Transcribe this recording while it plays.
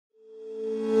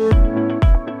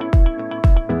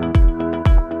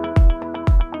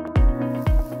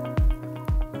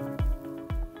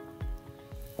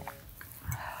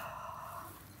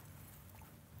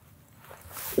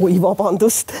Oi,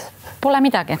 vabandust. Pole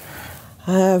midagi.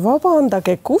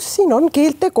 Vabandage, kus siin on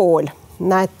keeltekool?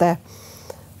 Näete,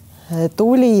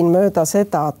 tulin mööda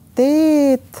seda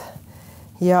teed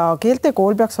ja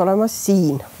keeltekool peaks olema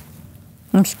siin.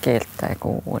 Mis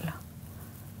keeltekool?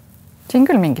 Siin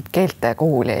küll mingit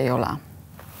keeltekooli ei ole.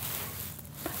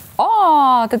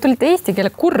 Te tulite eesti keele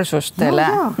kursustele.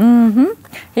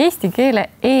 Eesti keele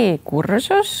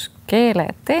e-kursus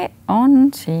Keeletee on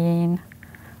siin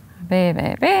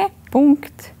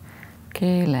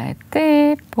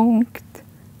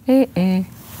www.keeletee.ee.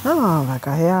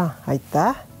 Väga hea,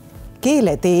 aitäh.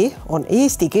 Keeletee on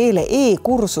eesti keele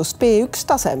e-kursus B1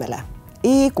 tasemele.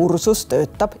 E-kursus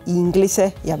töötab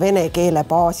inglise ja vene keele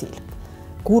baasil.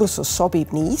 Kursus sobib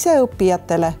nii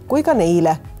iseõppijatele kui ka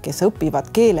neile, kes õpivad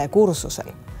keelekursusel.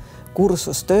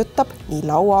 Kursus töötab nii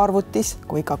lauaarvutis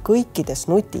kui ka kõikides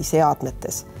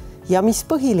nutiseadmetes. Ja mis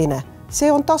põhiline,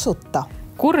 see on tasuta.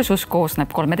 Kursus koosneb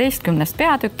 13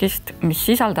 peatükist, mis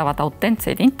sisaldavad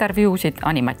autentseid intervjuusid,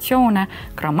 animatsioone,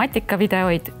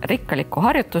 grammatikavideoid, rikkalikku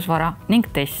harjutusvara ning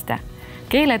teste.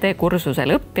 Keeletee kursusel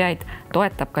õppijaid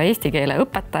toetab ka eesti keele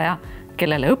õpetaja,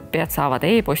 kellele õppijad saavad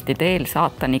e-posti teel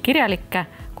saata nii kirjalikke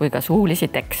kui ka suulisi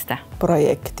tekste.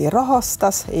 Projekti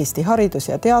rahastas Eesti Haridus-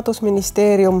 ja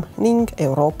Teadusministeerium ning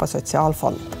Euroopa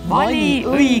Sotsiaalfond. Vali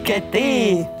õige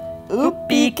tee!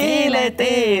 Õpi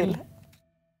keeleteel!